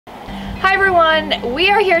Hi everyone, we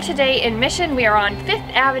are here today in Mission. We are on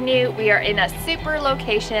 5th Avenue. We are in a super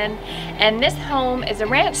location, and this home is a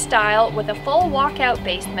ranch style with a full walkout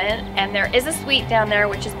basement, and there is a suite down there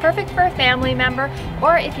which is perfect for a family member,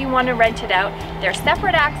 or if you want to rent it out. There's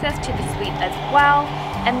separate access to the suite as well,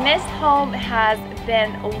 and this home has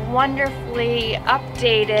been wonderfully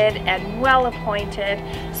updated and well appointed.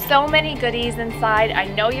 So many goodies inside. I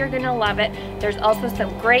know you're gonna love it. There's also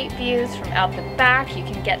some great views from out the back. You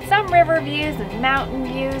can get some river views and mountain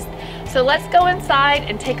views. So let's go inside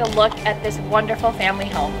and take a look at this wonderful family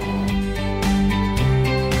home.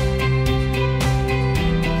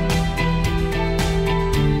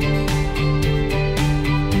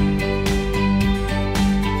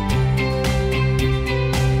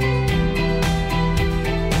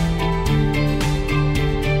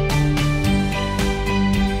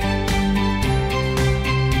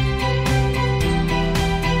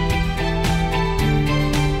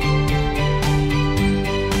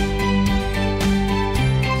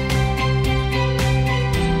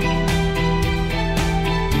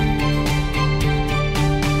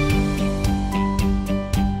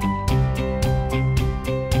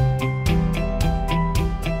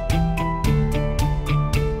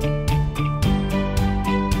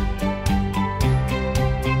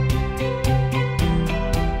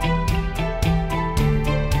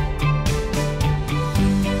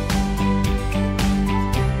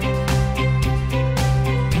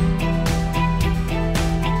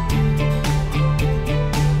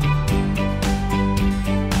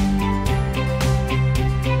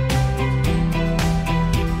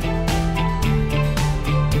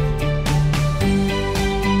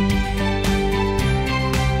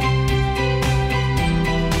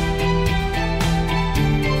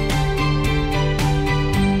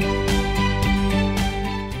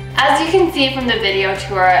 As you can see from the video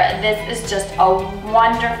tour, this is just a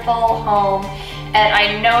wonderful home, and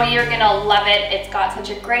I know you're gonna love it. It's got such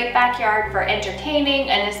a great backyard for entertaining,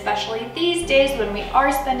 and especially these days when we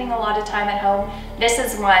are spending a lot of time at home, this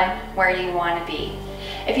is one where you want to be.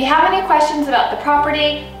 If you have any questions about the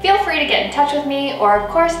property, feel free to get in touch with me, or of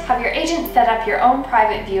course have your agent set up your own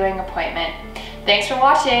private viewing appointment. Thanks for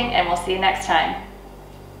watching, and we'll see you next time.